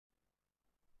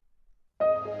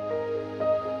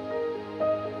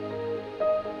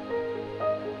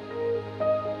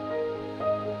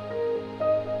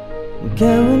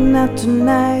Going out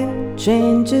tonight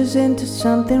changes into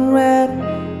something red.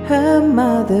 Her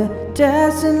mother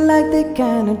doesn't like the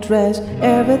kind of dress,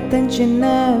 everything she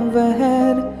never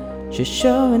had, she's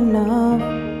showing off.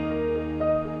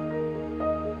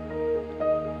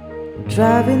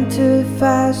 Driving too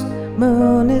fast,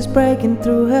 moon is breaking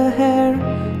through her hair.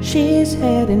 She's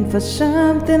heading for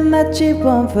something that she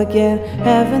won't forget.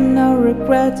 Having no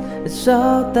regrets, it's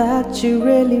all that she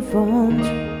really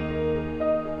wants.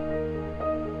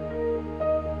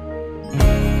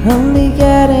 Only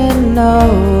getting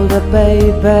older,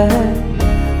 baby.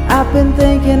 I've been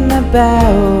thinking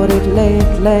about it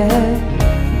lately.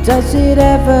 Does it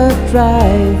ever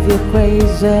drive you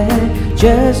crazy?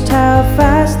 Just how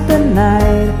fast the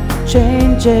night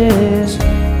changes.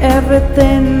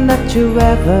 Everything that you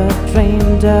ever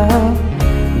dreamed of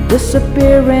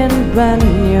disappearing when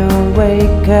you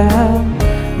wake up.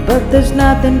 But there's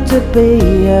nothing to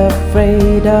be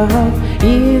afraid of.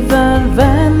 Even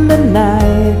when the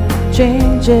night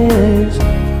changes,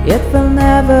 it will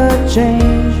never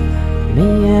change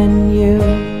me and you.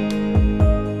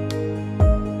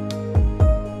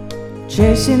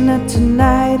 Chasing her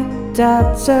tonight,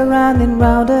 doubts are running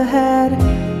round her head.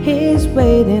 He's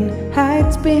waiting,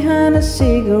 hides behind a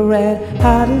cigarette.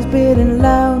 Heart is beating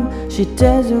loud, she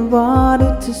doesn't want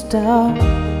it to stop.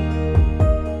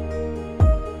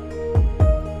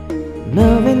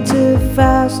 Moving too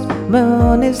fast,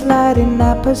 moon is lighting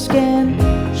up her skin.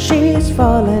 She's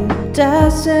falling,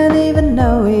 doesn't even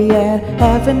know it yet.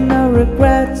 Having no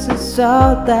regrets is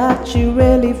all that she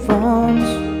really wants.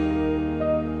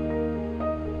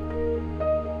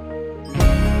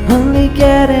 Only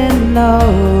getting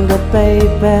older,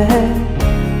 baby.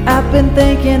 I've been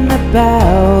thinking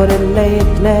about it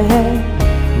lately.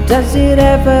 Does it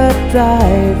ever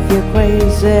drive you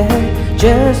crazy?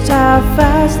 Just how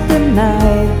fast the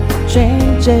night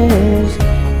changes.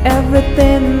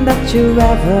 Everything that you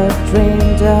ever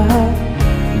dreamed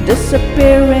of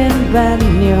disappearing when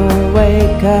you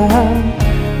wake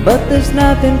up. But there's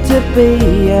nothing to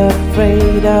be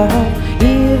afraid of.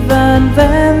 Even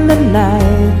when the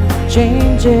night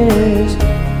changes,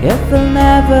 it will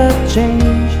never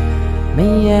change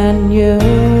me and you.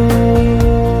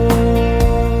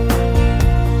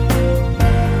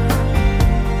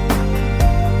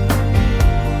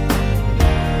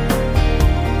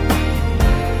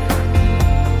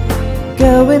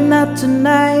 Going out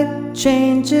tonight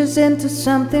changes into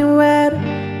something red.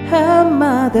 Her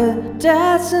mother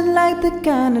doesn't like the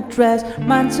kind of dress,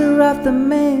 reminds her of the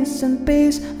missing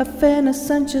piece of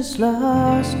innocence she's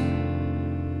lost.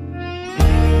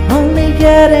 Only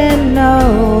getting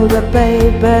older,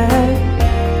 baby.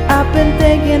 I've been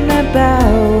thinking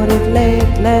about it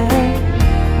lately.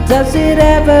 Does it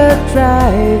ever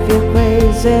drive you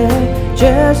crazy?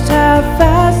 Just how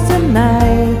fast the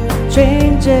night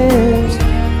changes.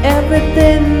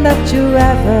 Everything that you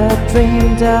ever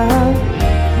dreamed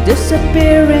of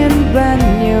disappearing when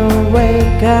you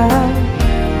wake up.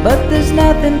 But there's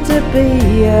nothing to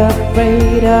be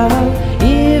afraid of.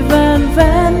 Even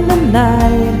when the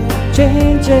night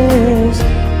changes,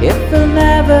 it will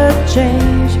never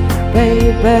change,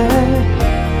 baby.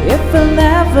 It will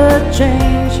never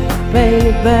change,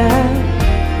 baby.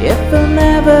 It will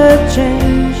never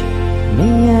change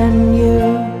me and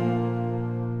you.